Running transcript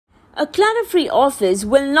A clutter-free office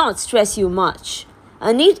will not stress you much.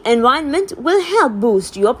 A neat environment will help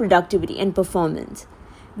boost your productivity and performance.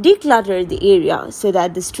 Declutter the area so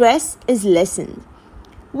that the stress is lessened.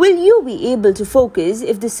 Will you be able to focus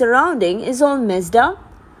if the surrounding is all messed up?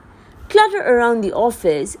 Clutter around the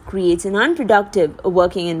office creates an unproductive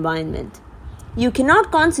working environment. You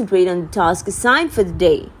cannot concentrate on the task assigned for the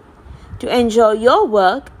day. To enjoy your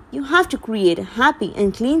work, you have to create a happy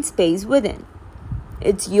and clean space within.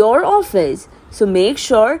 It's your office, so make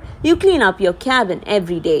sure you clean up your cabin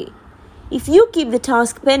every day. If you keep the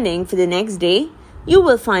task pending for the next day, you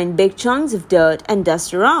will find big chunks of dirt and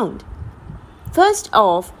dust around. First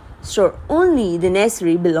off, store only the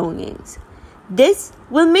necessary belongings. This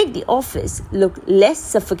will make the office look less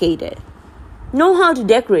suffocated. Know how to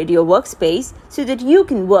decorate your workspace so that you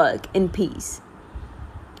can work in peace.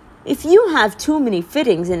 If you have too many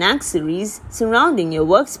fittings and accessories surrounding your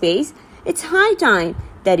workspace, it's high time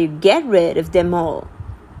that you get rid of them all.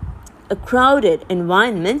 A crowded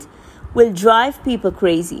environment will drive people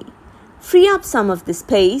crazy. Free up some of the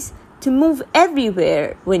space to move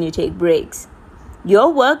everywhere when you take breaks.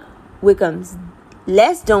 Your work becomes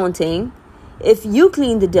less daunting if you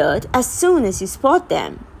clean the dirt as soon as you spot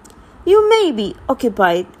them. You may be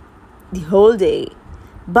occupied the whole day,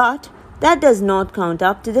 but that does not count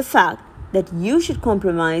up to the fact that you should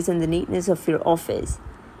compromise on the neatness of your office.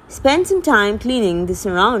 Spend some time cleaning the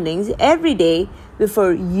surroundings every day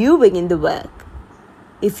before you begin the work.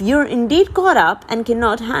 If you're indeed caught up and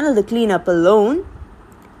cannot handle the cleanup alone,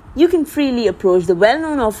 you can freely approach the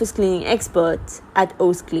well-known office cleaning experts at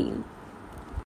Clean.